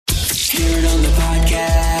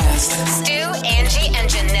Angie and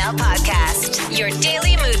Janelle podcast. Your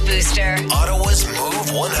daily mood booster. Ottawa's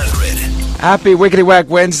Move 100. Happy Wickety Whack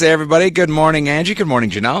Wednesday, everybody. Good morning, Angie. Good morning,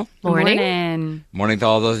 Janelle. Morning. Morning to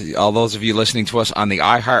all those of you listening to us on the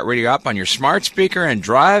iHeartRadio app, on your smart speaker, and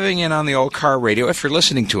driving in on the old car radio. If you're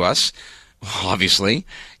listening to us, obviously,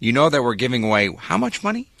 you know that we're giving away how much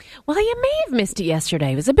money? Well, you may have missed it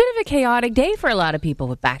yesterday. It was a bit of a chaotic day for a lot of people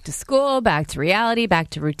with back to school, back to reality, back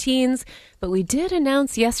to routines. But we did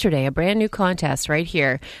announce yesterday a brand new contest right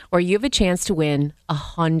here where you have a chance to win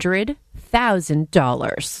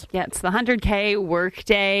 $100,000. Yeah, it's the 100K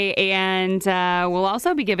workday, and we'll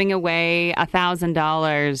also be giving away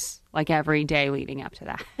 $1,000 like every day leading up to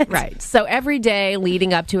that. Right. So every day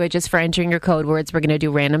leading up to it, just for entering your code words, we're going to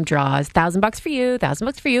do random draws. $1,000 for you,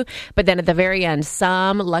 $1,000 for you. But then at the very end,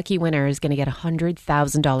 some lucky winner is going to get a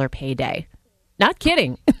 $100,000 payday. Not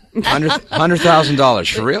kidding.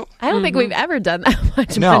 $100,000 for real? I don't think we've ever done that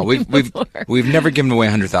much No, money before. we've never given away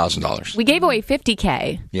 $100,000. We gave away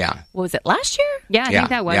 $50K. Yeah, What was it, last year? Yeah, I think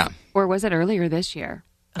that was. yeah. Or was it earlier this year?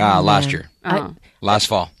 last year, Oh. last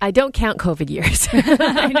fall. I don't count COVID years.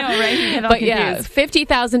 I know, right? You get all But yeah, confused.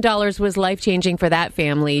 $50,000 was life-changing for that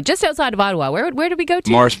family just outside of Ottawa. Where did we go to?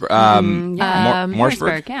 Morrisburg.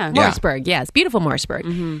 Morrisburg, yeah. Morrisburg, yes. Beautiful Morrisburg.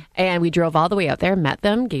 And we drove all the way out there, met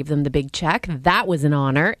them, gave them the big check. That was an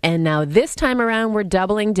honor. And now this time around, we're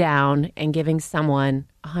doubling down and giving someone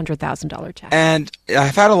a $100,000 check. And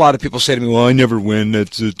I've had a lot of people say to me, well, I never win.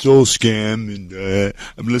 It's all scam, and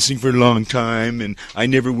I'm listening for a long time, and I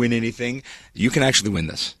never win anything. You can actually win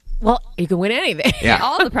this. Well, you can win anything. Yeah.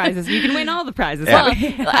 All the prizes. You can win all the prizes. Yeah.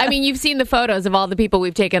 Well, I mean, you've seen the photos of all the people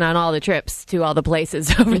we've taken on all the trips to all the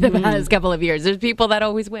places over the past couple of years. There's people that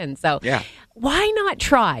always win. So Yeah. why not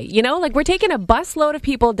try? You know, like we're taking a busload of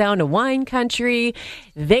people down to wine country.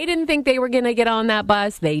 They didn't think they were going to get on that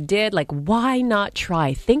bus. They did. Like, why not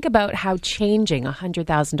try? Think about how changing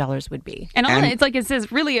 $100,000 would be. And it's like it's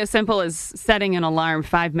as really as simple as setting an alarm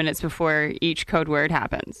 5 minutes before each code word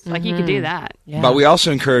happens. Like you could do that. Yeah. But we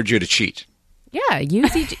also encourage you to cheat. Yeah,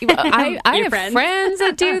 use each. I Your have friends. friends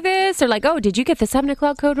that do this. They're like, oh, did you get the 7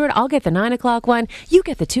 o'clock code word? I'll get the 9 o'clock one. You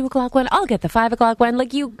get the 2 o'clock one. I'll get the 5 o'clock one.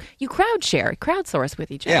 Like you crowdsource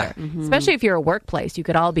with each Yeah. other. Especially if you're a workplace, you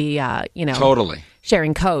could all be, Totally.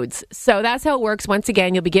 sharing codes. So that's how it works. Once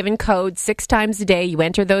again, you'll be given codes 6 times a day. You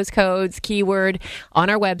enter those codes, keyword, on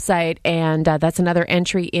our website, and that's another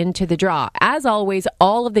entry into the draw. As always,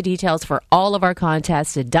 all of the details for all of our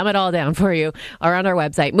contests, to dumb it all down for you, are on our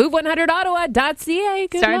website, move100ottawa.ca.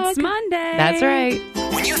 Good Starts luck. Monday. That's right.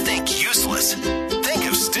 When you think useless, think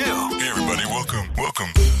of Stu. Hey, everybody, welcome.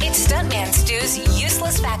 It's Stuntman Stu's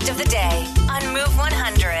useless fact of the day on Move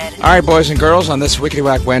 100. All right, boys and girls, on this Wickety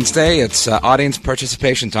Whack Wednesday, it's audience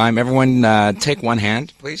participation time. Everyone take one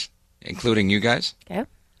hand, please, including you guys, Okay.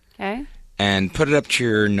 Okay. and put it up to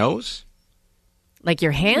your nose. Like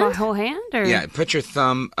your hand? My whole hand? Or Yeah, put your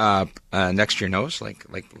thumb next to your nose, like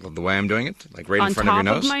the way I'm doing it, like right on in front top of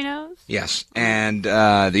your nose. of my nose? Yes, and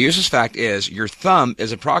the useless fact is your thumb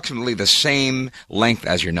is approximately the same length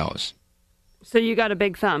as your nose. So you got a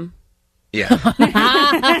big thumb. Yeah.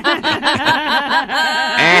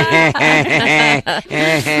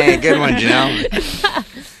 Good one, Janelle.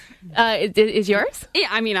 Is yours? Yeah,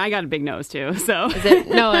 I mean, I got a big nose too, so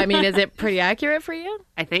Is it pretty accurate for you?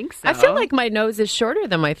 I think so. I feel like my nose is shorter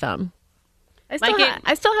than my thumb. I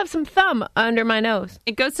still have some thumb under my nose.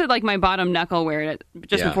 it goes to like my bottom knuckle where it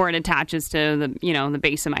just Yeah. before it attaches to the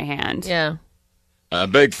base of my hand. Yeah. A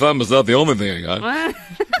big thumb is not the only thing I got.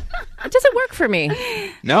 It doesn't work for me.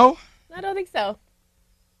 No? I don't think so.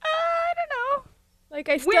 I don't know. Like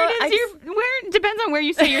I still, Where depends on where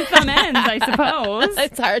you say your thumb ends, I suppose.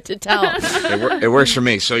 it's hard to tell. It works for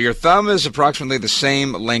me. So your thumb is approximately the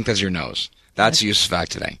same length as your nose. That's the useless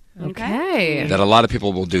fact today. Okay. That a lot of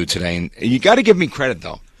people will do today. And you got to give me credit,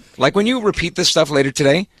 though. Like when you repeat this stuff later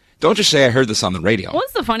today, don't just say I heard this on the radio. Well,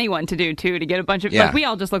 it's the funny one to do too, to get a bunch of Yeah. like we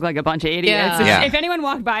all just look like a bunch of idiots. Yeah. Yeah. If anyone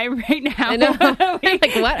walked by right now, I know.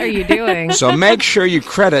 Like, what are you doing? So make sure you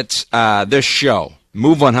credit this show,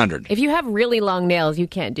 Move 100. If you have really long nails, you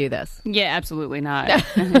can't do this. yeah, absolutely not.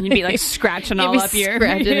 You'd be like scratching all be up your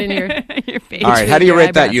scratching in your- your face. All right, how do you your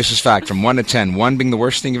rate that eyebrows. useless fact from 1 to 10? 1 being the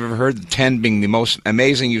worst thing you've ever heard, 10 being the most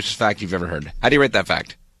amazing useless fact you've ever heard. How do you rate that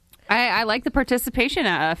fact? I like the participation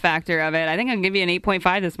factor of it. I think I'll give you an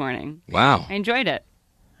 8.5 this morning. Wow. I enjoyed it.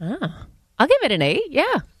 I'll give it an 8.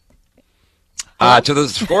 Yeah. To the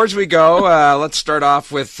scores we go. Let's start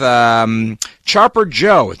off with Chopper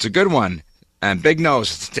Joe. It's a good one. And Big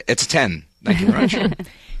Nose. It's a 10. Thank you very much.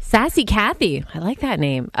 Sassy Kathy. I like that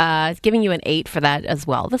name. It's giving you an 8 for that as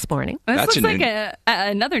well this morning. This That's looks a like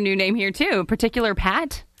another new name here too. Particular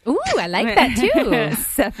Pat. Ooh, I like that too.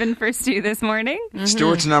 7 for Stu this morning.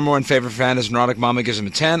 Stuart's number one favorite fan is Neurotic Mama, gives him a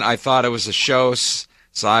 10. I thought it was the show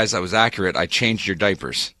size that was accurate. I changed your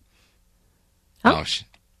diapers. Huh?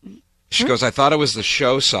 Oh, she goes, I thought it was the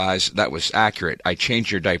show size that was accurate. I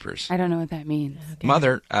changed your diapers. I don't know what that means.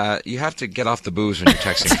 Mother, you have to get off the booze when you're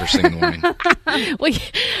texting first thing in the morning.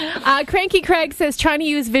 Well, Cranky Craig says trying to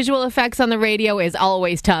use visual effects on the radio is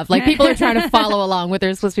always tough. Like, people are trying to follow along what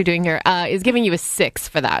they're supposed to be doing here. Is giving you a 6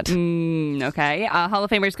 for that. Okay. Hall of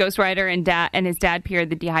Famers Ghost Rider and his dad, Pierre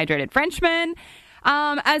the Dehydrated Frenchman.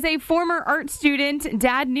 As a former art student,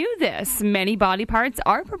 Dad knew this. Many body parts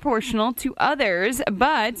are proportional to others,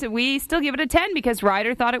 but we still give it a 10 because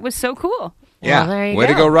Ryder thought it was so cool. Yeah, Well, there you way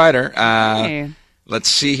to go. go, Ryder. Hey. Let's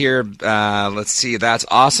see here. Let's see. That's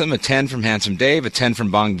awesome. A 10 from Handsome Dave. A 10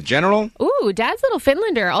 from Bong the General. Ooh, Dad's Little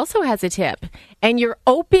Finlander also has a tip. And your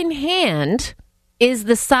open hand is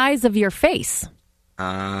the size of your face.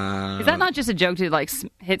 Is that not just a joke to like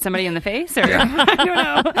hit somebody in the face? Or Yeah. I don't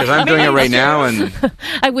know. Because I'm doing it right now, and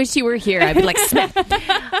I wish you were here. I'd be like, Smith.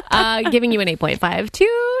 Giving you an 8.52.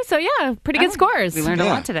 So, yeah, pretty good scores. We learned a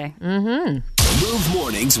Yeah. lot today. Move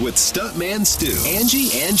mornings with Stuntman Stu,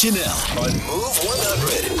 Angie, and Janelle on Move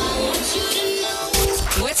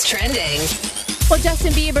 100. What's trending? Well,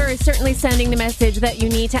 Justin Bieber is certainly sending the message that you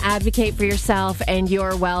need to advocate for yourself and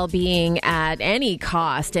your well-being at any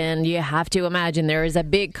cost. And you have to imagine there is a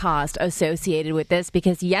big cost associated with this,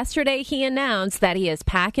 because yesterday he announced that he is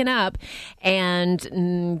packing up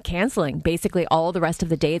and canceling basically all the rest of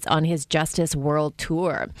the dates on his Justice World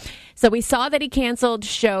Tour. So we saw that he canceled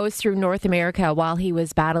shows through North America while he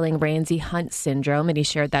was battling Ramsay Hunt syndrome, and he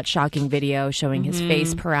shared that shocking video showing his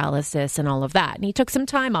face paralysis and all of that. And he took some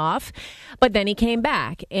time off, but then he came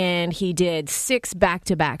back and he did 6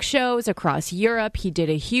 back-to-back shows across Europe. He did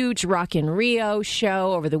a huge Rock in Rio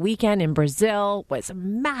show over the weekend in Brazil. It was a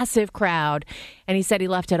massive crowd. And he said he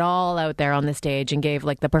left it all out there on the stage and gave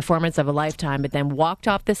like the performance of a lifetime, but then walked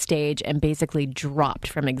off the stage and basically dropped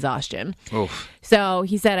from exhaustion. oof. So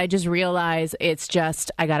he said, I just realized it's just,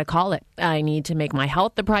 I got to call it. I need to make my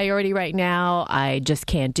health the priority right now. I just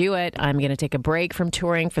can't do it. I'm going to take a break from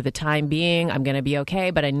touring for the time being. I'm going to be okay,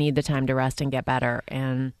 but I need the time to rest and get better.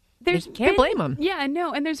 And you can't blame him. Yeah,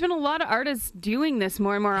 no, and there's been a lot of artists doing this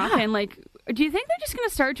more and more often. Like, do you think they're just going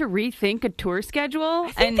to start to rethink a tour schedule?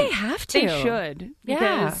 I think they have to. They should.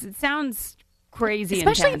 Yeah. Because it sounds crazy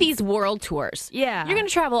Especially intense. these world tours. Yeah. You're going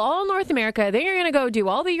to travel all North America. Then you're going to go do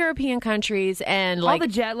all the European countries and like all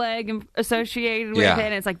the jet lag associated with Yeah. it.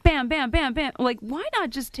 And it's like, bam, bam, bam, bam. Like, why not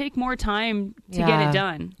just take more time to get Yeah. it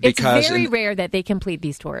done? it's Because very rare that they complete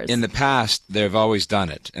these tours. In the past, they've always done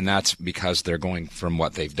it, and that's because they're going from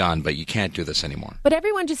what they've done, but you can't do this anymore. But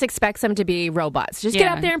everyone just expects them to be robots. Just get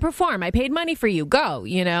Yeah. up there and perform. I paid money for you. Go,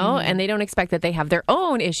 you know? And they don't expect that they have their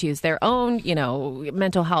own issues, their own,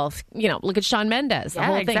 mental health. Look at Shawn Mendes, the Yeah,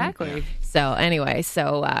 whole thing. exactly. So anyway,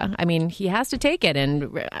 I mean, he has to take it. And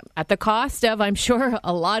at the cost of, I'm sure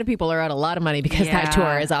a lot of people are out a lot of money because that Yeah.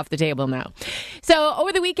 tour is off the table now. So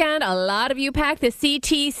over the weekend, a lot of you packed the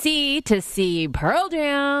CTC to see Pearl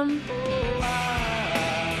Jam.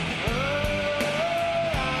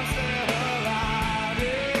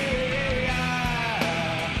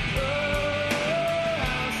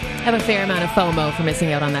 I have a fair amount of FOMO for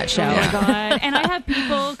missing out on that show. Oh my god! And I have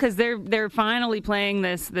people because they're finally playing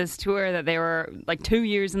this tour that they were like 2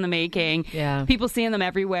 years in the making. Yeah. People seeing them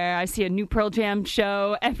everywhere. I see a new Pearl Jam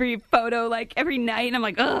show every photo, like every night, and I'm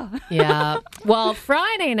like, ugh. Yeah. Well,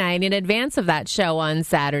 Friday night, in advance of that show on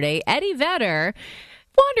Saturday, Eddie Vedder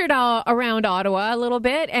wandered around Ottawa a little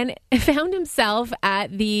bit and found himself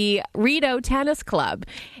at the Rideau Tennis Club.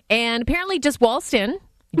 And apparently just waltzed in,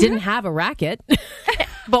 didn't have a racket,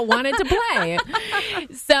 but wanted to play.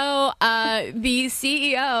 So the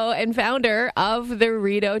CEO and founder of the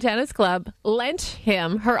Rideau Tennis Club lent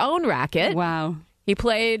him her own racket. Wow. He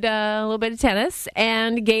played a little bit of tennis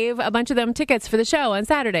and gave a bunch of them tickets for the show on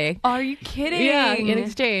Saturday. Are you kidding? Yeah, in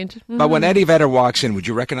exchange. But when Eddie Vedder walks in, would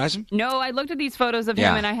you recognize him? No, I looked at these photos of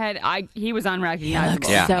Yeah. him and he was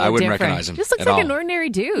unrecognizable. Yeah, So I wouldn't different. recognize him Just looks at like all. an ordinary He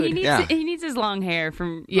dude. needs Yeah. he needs his long hair to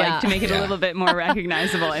make it Yeah. a little bit more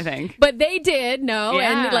recognizable, I think. But they did know,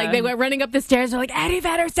 Yeah. and like they went running up the stairs. They're like, Eddie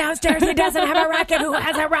Vedder's downstairs. He doesn't have a racket. Who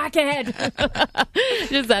has a racket?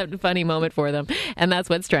 Just that funny moment for them, and that's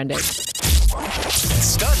what's trending.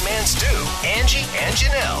 Stuntman Stu Angie and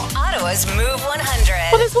Janelle. Ottawa's Move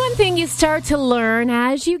 100. Well, there's one thing you start to learn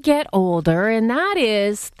as you get older, and that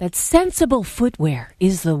is that sensible footwear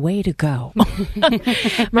is the way to go.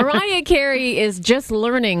 Mariah Carey is just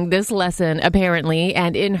learning this lesson, apparently,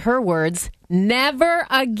 and in her words, never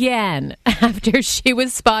again, after she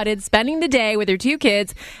was spotted spending the day with her 2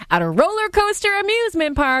 kids at a roller coaster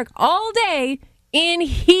amusement park all day in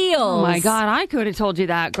heels. Oh my God, I could have told you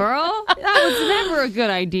that, girl. That was never a good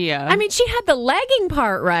idea. I mean, she had the legging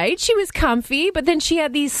part right. She was comfy, but then she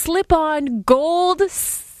had these slip-on gold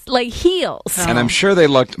heels. And I'm sure they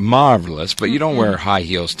looked marvelous, but you don't wear high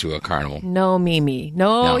heels to a carnival. No, Mimi.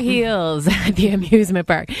 No heels at the amusement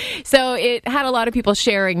park. So it had a lot of people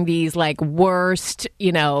sharing these worst,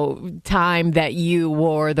 time that you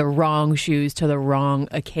wore the wrong shoes to the wrong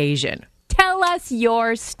occasion. Tell us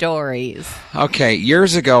your stories. Okay,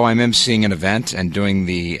 years ago, I'm emceeing an event and doing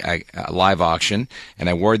the live auction, and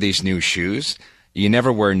I wore these new shoes. You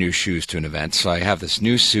never wear new shoes to an event, so I have this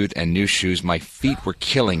new suit and new shoes. My feet were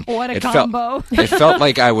killing. What a combo. It felt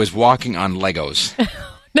like I was walking on Legos.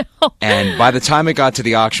 No. And by the time I got to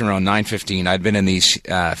the auction around 9:15, I'd been in these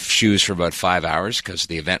shoes for about 5 hours because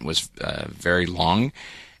the event was very long.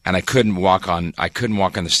 And I couldn't walk on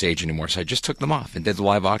the stage anymore, so I just took them off and did the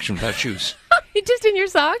live auction without shoes. Just in your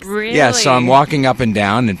socks? Really? Yeah, so I'm walking up and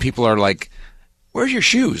down, and people are like, "Where's your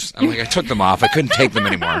shoes?" I'm like, "I took them off. I couldn't take them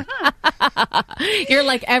anymore." You're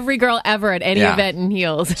like every girl ever at any event in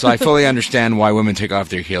heels. So I fully understand why women take off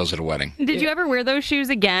their heels at a wedding. Did you ever wear those shoes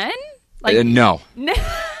again? No.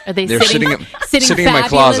 Are they They're sitting in my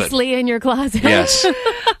closet. fabulously in your closet? Yes.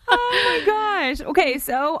 Oh my gosh. Okay,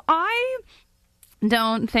 so I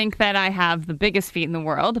don't think that I have the biggest feet in the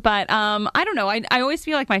world, but I don't know. I always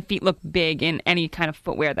feel like my feet look big in any kind of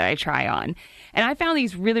footwear that I try on. And I found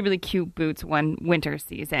these really, really cute boots one winter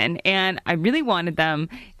season, and I really wanted them.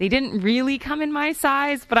 They didn't really come in my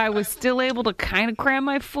size, but I was still able to kind of cram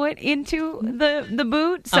my foot into the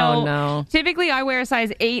boot. So typically I wear a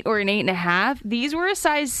size 8 or an 8.5. These were a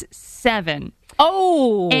size 7.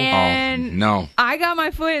 Oh. And no. I got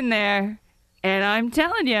my foot in there. And I'm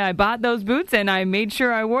telling you, I bought those boots and I made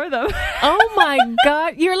sure I wore them. Oh my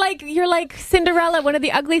God. You're like Cinderella, one of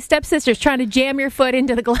the ugly stepsisters, trying to jam your foot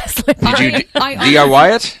into the glass slipper. Did you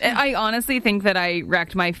DIY it? I honestly think that I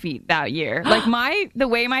wrecked my feet that year. The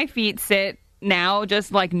way my feet sit now,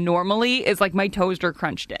 just normally, is like my toes are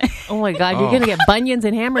crunched in. Oh my God, you're going to get bunions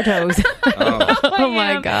and hammer toes. Oh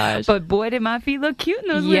my gosh. But boy, did my feet look cute in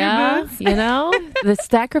those winter boots. The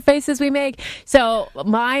sacrifices we make. So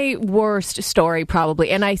my worst story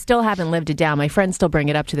probably, and I still haven't lived it down. My friends still bring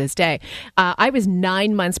it up to this day. I was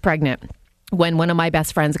 9 months pregnant when one of my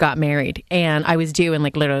best friends got married, and I was due in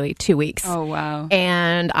literally 2 weeks. Oh, wow.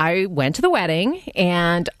 And I went to the wedding,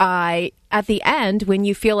 and at the end, when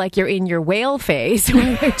you feel like you're in your whale phase,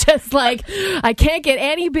 when you're just I can't get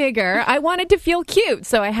any bigger, I wanted to feel cute.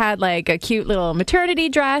 So I had a cute little maternity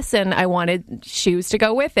dress, and I wanted shoes to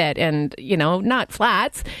go with it, and, not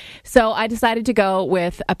flats. So I decided to go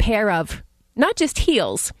with a pair of not just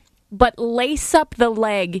heels, but lace up the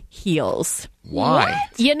leg heels. Why?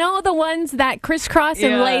 What? The ones that crisscross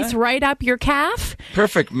and lace right up your calf?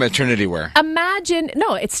 Perfect maternity wear.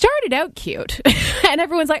 It started out cute. And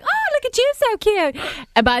everyone's like, oh, look at you, so cute.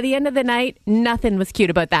 And by the end of the night, nothing was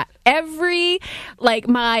cute about that.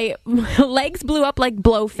 My legs blew up like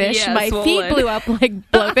blowfish. Yeah, my swollen. feet blew up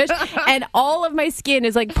like blowfish. And all of my skin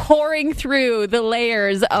is pouring through the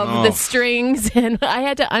layers of the strings. And I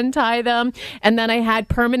had to untie them. And then I had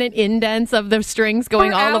permanent indents of the strings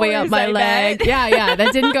going all the way up my leg. Yeah.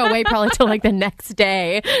 That didn't go away probably till the next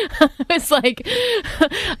day. It's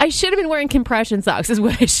I should have been wearing compression socks is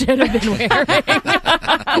what I should have been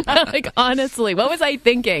wearing. Honestly, what was I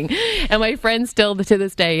thinking? And my friends still to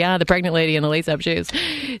this day, the pregnant lady in the lace-up shoes.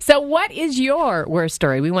 So what is your worst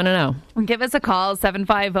story? We want to know. Give us a call,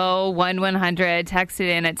 750-1100. Text it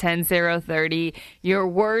in at 10030. Your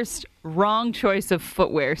worst wrong choice of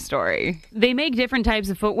footwear story. They make different types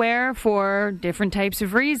of footwear for different types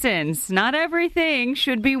of reasons. Not everything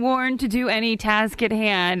should be worn to do any task at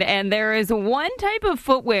hand. And there is one type of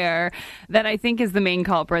footwear that I think is the main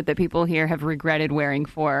culprit that people here have regretted wearing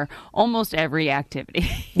for almost every activity.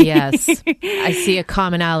 Yes. I see a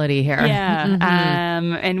commonality here. Yeah.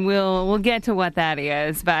 And we'll get to what that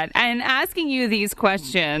is. And asking you these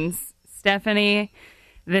questions, Stephanie,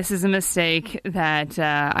 this is a mistake that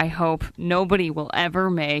I hope nobody will ever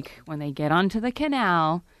make when they get onto the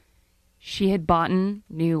canal. She had bought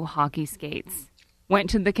new hockey skates.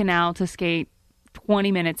 Went to the canal to skate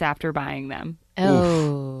 20 minutes after buying them.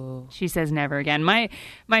 Oh. She says never again. My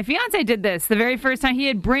fiance did this the very first time. He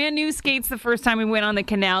had brand new skates the first time we went on the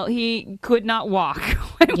canal. He could not walk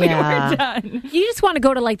when we were done. You just want to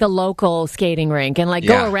go to like the local skating rink and like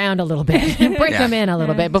go around a little bit and break them in a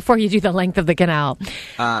little bit before you do the length of the canal.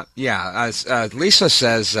 As Lisa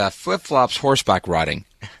says, flip-flops horseback riding.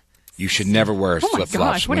 You should never wear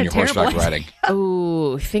flip-flops when you're horseback riding.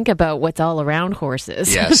 Oh, think about what's all around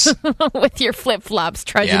horses. Yes. With your flip-flops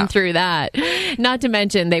trudging through that. Not to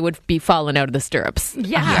mention they would be falling out of the stirrups.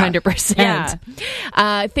 Yeah. 100%.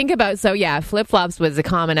 Yeah. Think about, flip-flops was a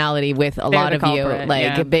commonality with a lot of you.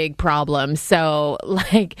 A big problem. So,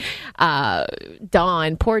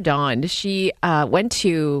 Dawn, poor Dawn, she went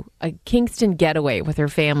to a Kingston getaway with her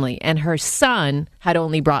family, and her son had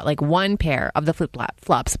only brought one pair of the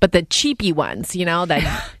flip-flops, but the cheapy ones,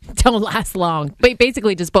 that don't last long, but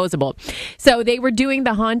basically disposable. So they were doing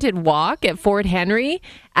the haunted walk at Fort Henry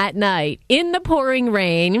at night in the pouring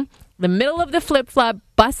rain. The middle of the flip-flop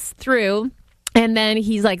busts through. And then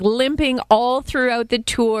he's limping all throughout the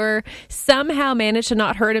tour, somehow managed to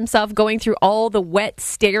not hurt himself going through all the wet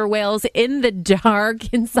stairwells in the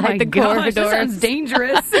dark inside the corridors. That sounds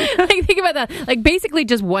dangerous. Think about that. Basically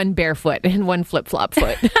just one barefoot and one flip-flop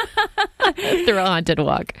foot through a haunted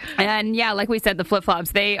walk. And like we said, the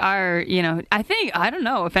flip-flops, they are, I don't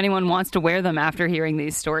know if anyone wants to wear them after hearing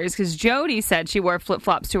these stories, because Jody said she wore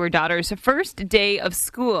flip-flops to her daughter's first day of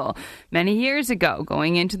school many years ago.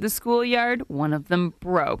 Going into the schoolyard, one of them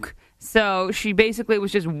broke. So she basically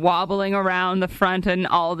was just wobbling around the front, and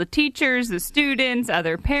all the teachers, the students,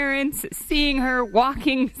 other parents seeing her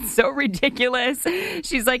walking so ridiculous.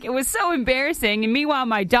 She's like, it was so embarrassing. And meanwhile,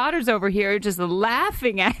 my daughter's over here just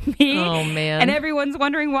laughing at me. Oh, man. And everyone's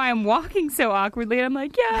wondering why I'm walking so awkwardly. And I'm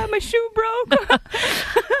like, yeah, my shoe broke.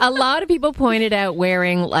 A lot of people pointed out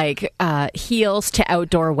wearing heels to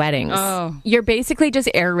outdoor weddings. Oh. You're basically just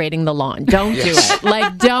aerating the lawn. Don't do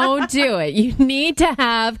it. Don't do it. You need to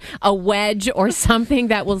have a wedge or something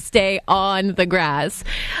that will stay on the grass.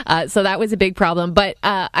 So that was a big problem. But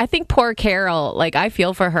I think poor Carol, I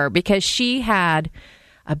feel for her because she had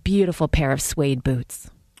a beautiful pair of suede boots.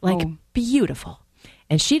 Beautiful.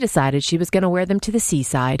 And she decided she was going to wear them to the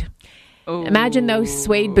seaside. Oh. Imagine those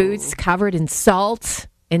suede boots covered in salt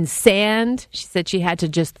and sand. She said she had to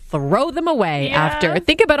just throw them away after.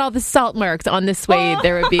 Think about all the salt marks on the suede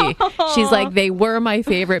there would be. She's like, they were my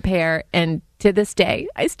favorite pair, and to this day,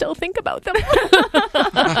 I still think about them.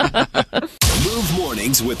 Move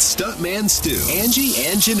Mornings with Stuntman Stu, Angie,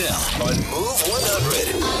 and Janelle on Move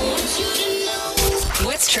 100.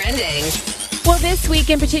 What's trending? Well, this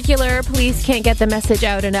week in particular, police can't get the message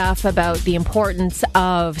out enough about the importance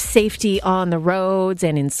of safety on the roads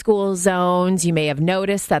and in school zones. You may have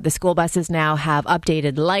noticed that the school buses now have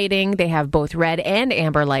updated lighting. They have both red and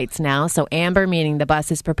amber lights now. So amber meaning the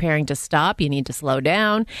bus is preparing to stop, you need to slow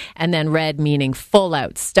down, and then red meaning full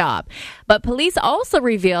out stop. But police also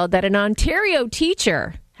revealed that an Ontario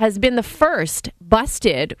teacher has been the first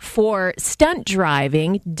busted for stunt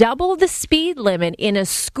driving double the speed limit in a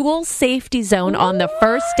school safety zone on the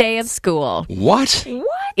first day of school. What?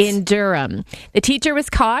 In Durham. The teacher was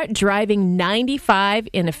caught driving 95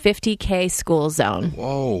 in a 50K school zone.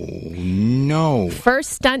 Whoa, no.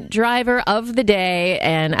 First stunt driver of the day,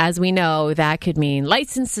 and as we know, that could mean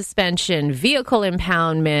license suspension, vehicle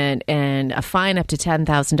impoundment, and a fine up to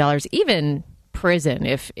 $10,000, even prison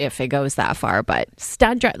if it goes that far. But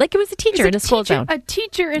stunt drive, it was a teacher in a school zone. A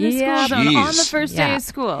teacher in a school zone on the first day of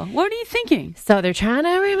school. What are you thinking? So they're trying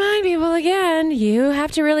to remind people again, you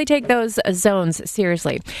have to really take those zones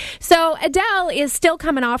seriously. So Adele is still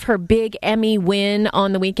coming off her big Emmy win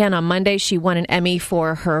on the weekend. On Monday, she won an Emmy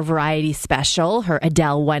for her variety special, her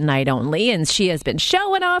Adele One Night Only, and she has been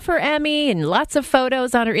showing off her Emmy and lots of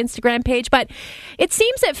photos on her Instagram page. But it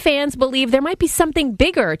seems that fans believe there might be something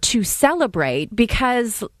bigger to celebrate,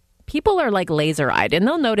 because people are laser-eyed and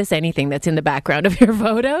they'll notice anything that's in the background of your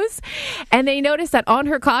photos. And they notice that on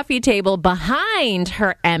her coffee table behind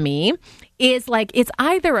her Emmy is it's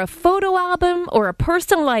either a photo album or a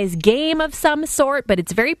personalized game of some sort, but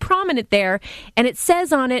it's very prominent there. And it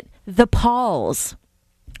says on it, The Pauls.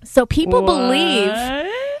 So people believe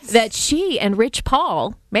that she and Rich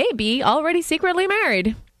Paul may be already secretly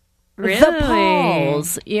married. Really? The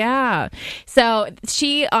Pauls. Yeah. So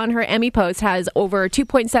she, on her Emmy post, has over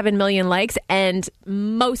 2.7 million likes, and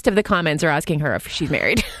most of the comments are asking her if she's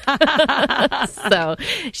married. So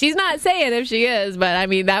she's not saying if she is, but I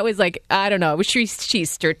mean, that was I don't know. She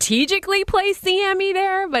strategically placed the Emmy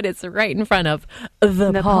there, but it's right in front of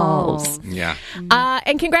the Pauls. Yeah.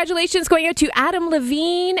 And congratulations going out to Adam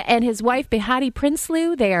Levine and his wife, Behati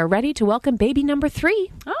Prinsloo. They are ready to welcome baby number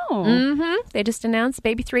 3. Oh, Oh. They just announced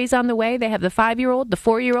baby 3's on the way. They have the 5-year-old, the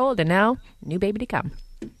 4-year-old, and now new baby to come.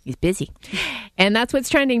 He's busy. And that's what's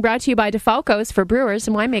trending, brought to you by DeFalco's for brewers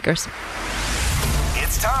and winemakers.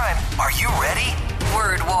 It's time. Are you ready?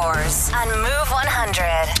 Word Wars on Move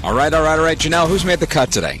 100. All right. Janelle, who's made the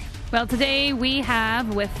cut today? Well, today we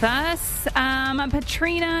have with us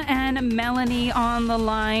Patrina and Melanie on the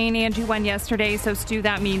line. Angie won yesterday, so Stu,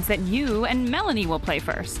 that means that you and Melanie will play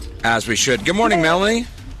first. As we should. Good morning, Melanie.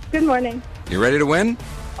 Good morning. You ready to win?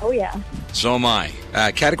 Oh, yeah. So am I.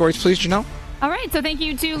 Categories, please, Janelle. All right, so thank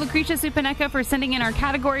you to Lucretia Supaneca for sending in our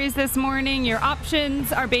categories this morning. Your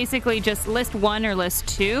options are basically just list 1 or list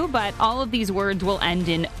 2, but all of these words will end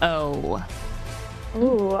in O.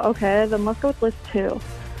 Ooh, okay. Then let's go with list 2.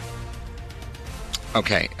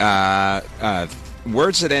 Okay.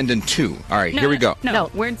 Words that end in 2. All right, here we go.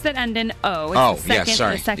 No, words that end in O. It's the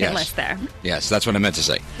second list there. Yes, that's what I meant to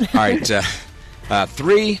say. All right.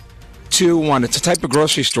 3, 2, 1. It's a type of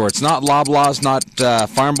grocery store. It's not Loblaws, not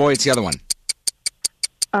Farm Boy. It's the other one.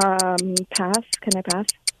 Pass. Can I pass?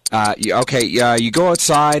 Okay. You go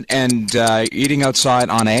outside and eating outside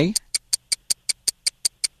on A.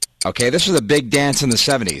 Okay, this was a big dance in the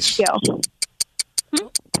 70s.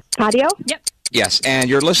 Patio? Yep. Yes, and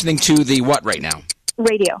you're listening to the what right now?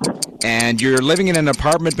 Radio. And you're living in an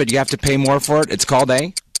apartment, but you have to pay more for it. It's called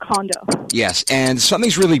a? Condo. Yes, and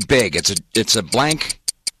something's really big. It's a blank.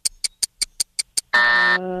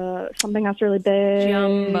 Something that's really big.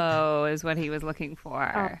 Jumbo is what he was looking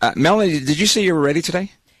for. Melanie, did you say you were ready today?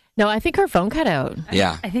 No, I think her phone cut out.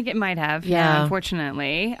 Yeah. I think it might have, Yeah.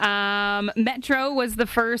 unfortunately. Metro was the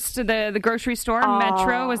first, the grocery store.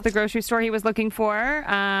 Metro was the grocery store he was looking for.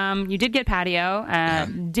 You did get patio.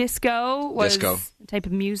 Disco was a type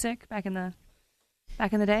of music back in the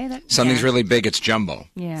day. Something's really big. It's jumbo.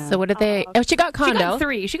 Yeah. So what did they... Oh, she got condo.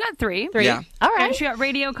 She got three. Yeah. All right. And she got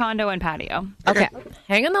radio, condo, and patio. Okay.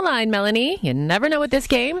 Hang on the line, Melanie. You never know with this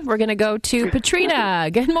game. We're going to go to Patrina.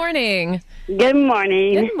 Good morning. Good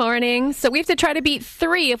morning. Good morning. So we have to try to beat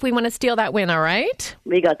 3 if we want to steal that win, all right?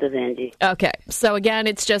 We got this, Angie. Okay. So again,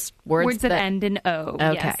 it's just words that end in O.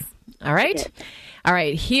 Okay. Yes. All right. Okay. All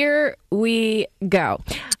right. Here we go.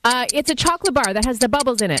 It's a chocolate bar that has the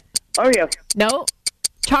bubbles in it. Oreo. No.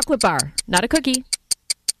 Chocolate bar, not a cookie.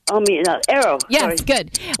 Arrow. Yes, Sorry.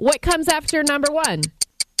 good. What comes after number 1?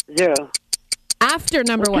 0. After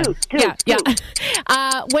number 1. Two. Yeah.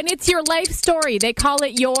 When it's your life story, they call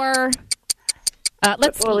it your...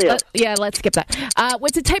 let's skip that.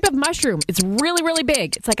 What's a type of mushroom? It's really, really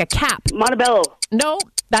big. It's like a cap. Montebello. No,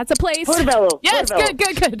 that's a place. Portobello. Yes,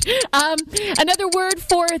 Portobello. good. Another word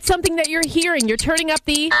for something that you're hearing. You're turning up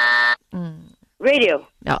the... Radio.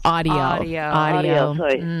 No, audio.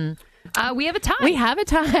 Sorry. We have a tie. We have a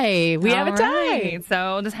tie. Right.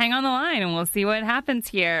 So just hang on the line and we'll see what happens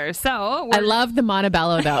here. So I love the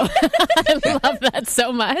Montebello, though. I love that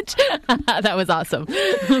so much. That was awesome.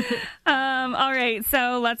 All right.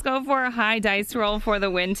 So let's go for a high dice roll for the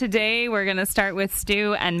win today. We're going to start with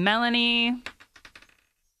Stu and Melanie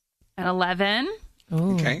at 11.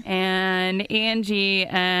 Ooh. Okay. And Angie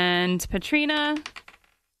and Patrina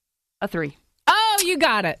a 3. Oh, you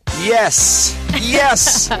got it. Yes.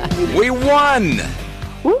 We won.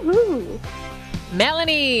 Woohoo.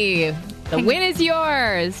 Melanie, the win is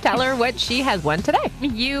yours. Tell her what she has won today.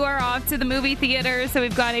 You are off to the movie theater, so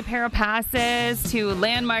we've got a pair of passes to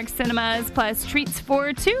Landmark Cinemas plus treats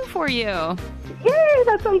for 2 for you. Yay,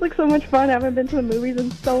 that sounds like so much fun. I haven't been to the movies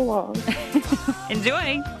in so long.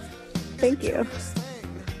 Enjoy. Thank you.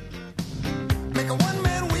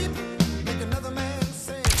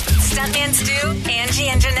 Stuntman Stu, Angie,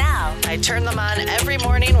 and Janelle. I turn them on every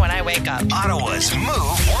morning when I wake up. Ottawa's Move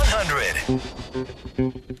 100.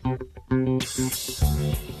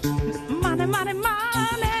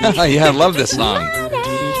 Money. Yeah, I love this song.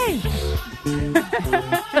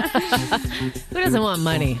 Who doesn't want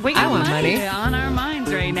money? We got I want money. on our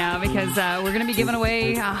minds right now because we're going to be giving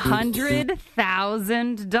away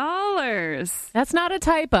 $100,000. That's not a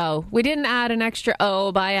typo. We didn't add an extra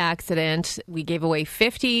O by accident. We gave away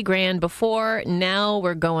 $50,000 before. Now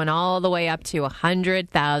we're going all the way up to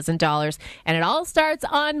 $100,000. And it all starts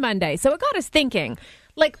on Monday. So it got us thinking,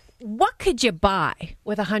 like, what could you buy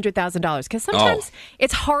with $100,000? Because sometimes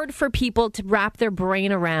it's hard for people to wrap their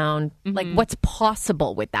brain around like what's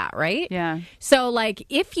possible with that, right? Yeah. So like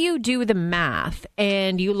if you do the math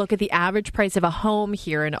and you look at the average price of a home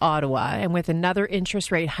here in Ottawa, and with another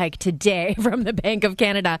interest rate hike today from the Bank of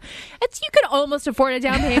Canada, you could almost afford a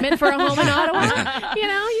down payment for a home in Ottawa. You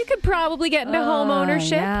know, you could probably get into home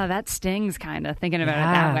ownership. Yeah, that stings kind of thinking about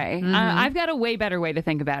it that way. I've got a way better way to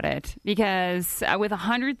think about it because with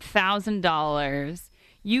 $100,000,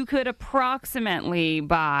 you could approximately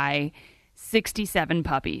buy 67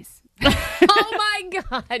 puppies. Oh my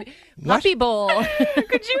God. Puppy bowl.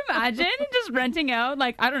 Could you imagine just renting out,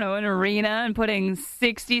 like, I don't know, an arena and putting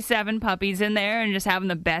 67 puppies in there and just having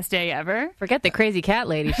the best day ever? Forget the crazy cat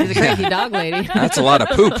lady. She's a crazy dog lady. That's a lot of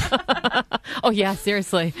poop. Oh, yeah,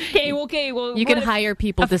 seriously. Okay, well, You can hire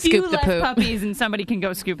people to scoop the A few poop. less puppies and somebody can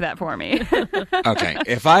go scoop that for me. Okay,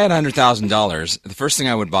 if I had $100,000, the first thing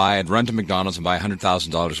I would buy, I'd run to McDonald's and buy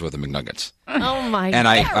 $100,000 worth of McNuggets. Oh, my And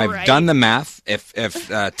God. I've right. done the math. If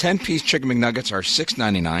 10-piece chicken McNuggets are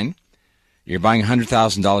 $6.99, you're buying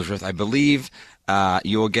 $100,000 worth. I believe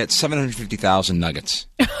you will get 750,000 nuggets.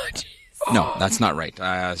 No, that's not right.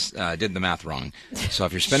 I did the math wrong. So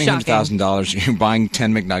if you're spending $100,000, you're buying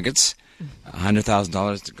 10 McNuggets.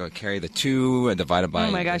 $100,000 to go carry the 2 divided by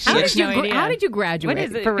Oh my gosh, 6. no idea. How did you graduate? What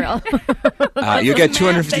is it? For real? You get math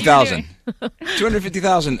 250,000.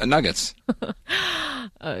 250,000 nuggets.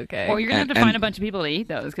 Okay. Well, you're going to have to And- find a bunch of people to eat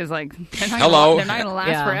those because, like, they're not Hello. They're not going to last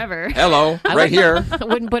Yeah. forever. Hello, right here. I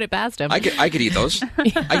wouldn't put it past him. I could eat those.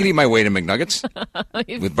 I could eat my weight in McNuggets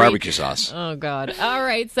with barbecue sauce. Oh, God. All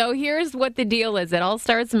right. So here's what the deal is. It all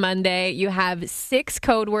starts Monday. You have 6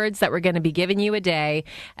 code words that we're going to be giving you a day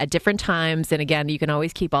at different times. And again, you can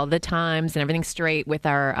always keep all the times and everything straight with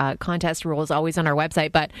our contest rules always on our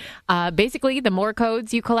website. But basically, the more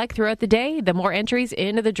codes you collect throughout the day, the more entries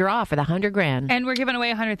into the draw for the $100,000. And we're giving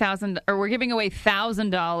away we're giving away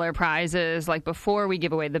 $1,000 prizes, like before we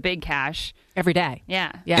give away the big cash. Every day.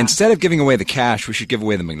 Yeah. Yeah. Instead of giving away the cash, we should give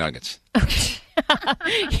away the McNuggets.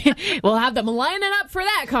 We'll have them lining up for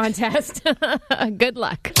that contest. Good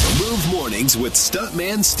luck. Move Mornings with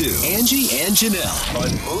Stuntman Stu, Angie, and Janelle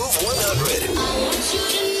on Move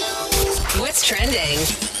 100. What's trending?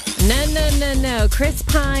 No. Chris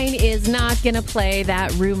Pine is not going to play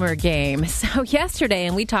that rumor game. So yesterday,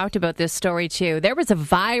 and we talked about this story too, there was a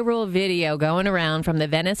viral video going around from the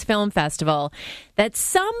Venice Film Festival that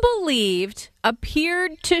some believed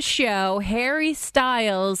appeared to show Harry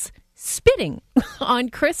Styles spitting on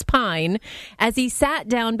Chris Pine as he sat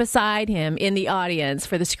down beside him in the audience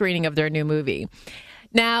for the screening of their new movie.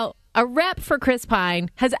 Now, a rep for Chris Pine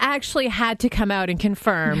has actually had to come out and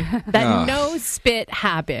confirm that no spit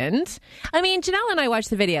happened. I mean, Janelle and I watched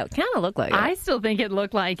the video. It kind of looked like it. I still think it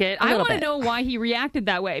looked like it. A I little want to bit. know why he reacted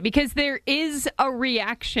that way, because there is a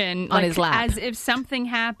reaction On his lap. as if something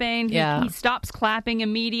happened. Yeah. He stops clapping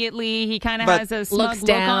immediately. He kind of But- has a smug Looks look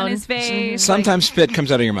down. on his face. Sometimes spit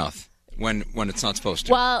comes out of your mouth when it's not supposed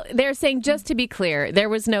to. Well, they're saying, just to be clear, there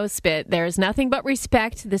was no spit. There is nothing but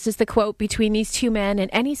respect. This is the quote between these two men, and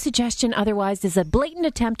any suggestion otherwise is a blatant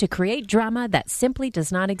attempt to create drama that simply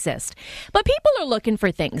does not exist. But people are looking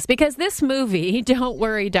for things because this movie, Don't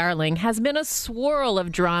Worry, Darling, has been a swirl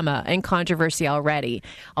of drama and controversy already.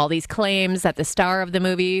 All these claims that the star of the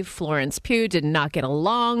movie, Florence Pugh, did not get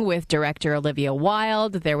along with director Olivia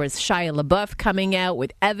Wilde. There was Shia LaBeouf coming out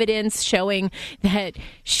with evidence showing that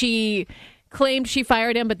she claimed she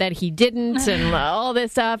fired him, but that he didn't, and all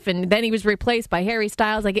this stuff. And then he was replaced by Harry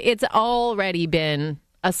Styles. Like, it's already been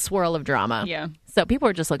a swirl of drama. Yeah. So people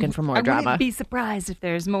are just looking for more I drama. wouldn't be surprised if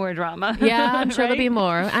there's more drama. Yeah, I'm sure Right? there'll be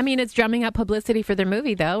more. I mean, it's drumming up publicity for their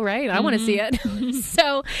movie, though, right? I want to see it.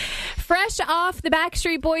 So, fresh off the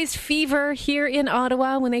Backstreet Boys fever here in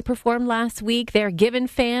Ottawa when they performed last week, they're giving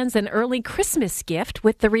fans an early Christmas gift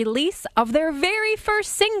with the release of their very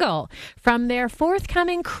first single from their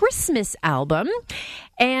forthcoming Christmas album.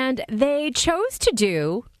 And they chose to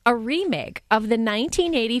do a remake of the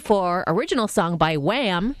 1984 original song by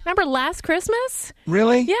Wham. Remember Last Christmas?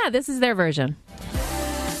 Really? Yeah, this is their version.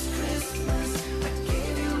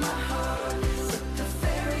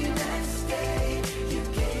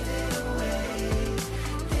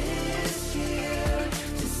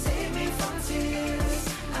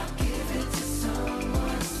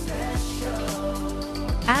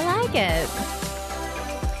 I like it.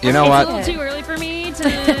 You know It's what? a little too early for me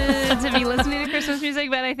to be listening to Christmas music,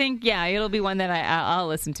 but I think, yeah, it'll be one that I'll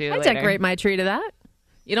listen to I later. decorate my tree to that.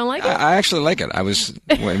 You don't like it? I actually like it. I was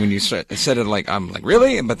when you said it, like I'm like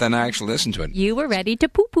really, but then I actually listened to it. You were ready to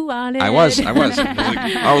poo-poo on it. I was. I was like,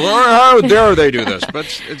 how dare they do this?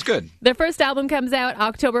 But it's good. Their first album comes out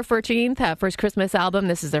October 14th, first Christmas album.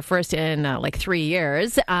 This is their first in like 3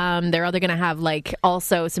 years. They're either going to have like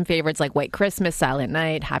also some favorites like White Christmas, Silent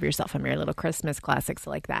Night, Have Yourself a Merry Little Christmas, classics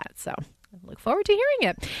like that. So I look forward to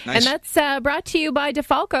hearing it. Nice. And that's brought to you by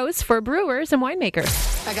DeFalco's for brewers and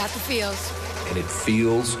winemakers. I got the feels. And it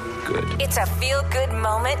feels good. It's a feel-good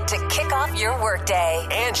moment to kick off your workday.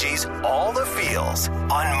 Angie's All the Feels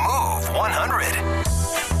on Move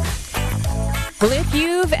 100. Well, if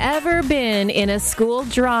you've ever been in a school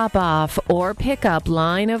drop-off or pickup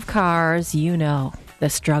line of cars, you know the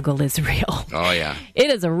struggle is real. Oh, yeah. It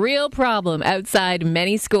is a real problem outside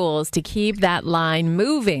many schools to keep that line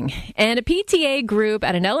moving. And a PTA group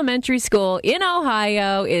at an elementary school in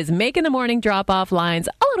Ohio is making the morning drop-off lines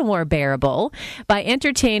a little more bearable by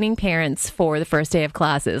entertaining parents for the first day of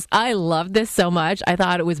classes. I loved this so much. I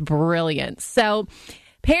thought it was brilliant. So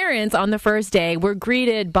parents on the first day were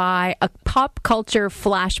greeted by a pop culture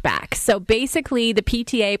flashback. So basically, the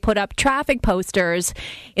PTA put up traffic posters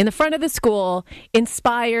in the front of the school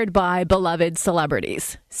inspired by beloved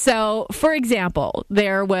celebrities. So, for example,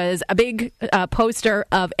 there was a big poster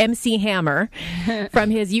of MC Hammer from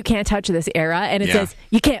his You Can't Touch This era, and it says,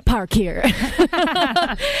 "You can't park here."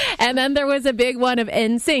 And then there was a big one of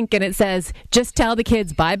NSYNC, and it says, "Just tell the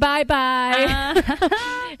kids bye, bye, bye."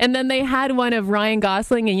 And then they had one of Ryan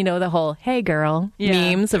Gosling, and you know the whole "Hey girl"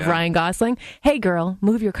 memes of Ryan Gosling. "Hey girl,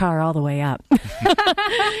 move your car all the way up."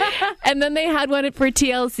 And then they had one for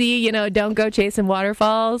TLC, you know, "Don't go chasing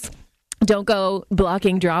waterfalls. Don't go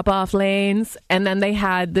blocking drop-off lanes." And then they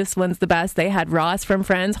had, this one's the best, they had Ross from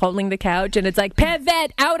Friends holding the couch, and it's like,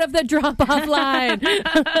 "Pivot out of the drop-off line."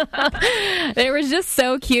 They were just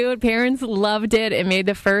so cute. Parents loved it. It made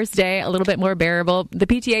the first day a little bit more bearable. The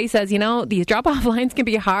PTA says, you know, these drop-off lines can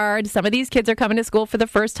be hard. Some of these kids are coming to school for the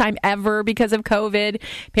first time ever because of COVID.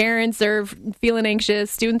 Parents are feeling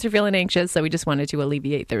anxious. Students are feeling anxious. So we just wanted to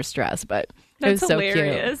alleviate their stress. But it was so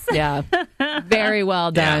hilarious. cute. Yeah. Very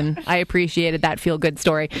well done. I appreciated that feel-good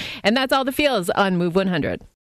story. And that's all the feels on Move 100.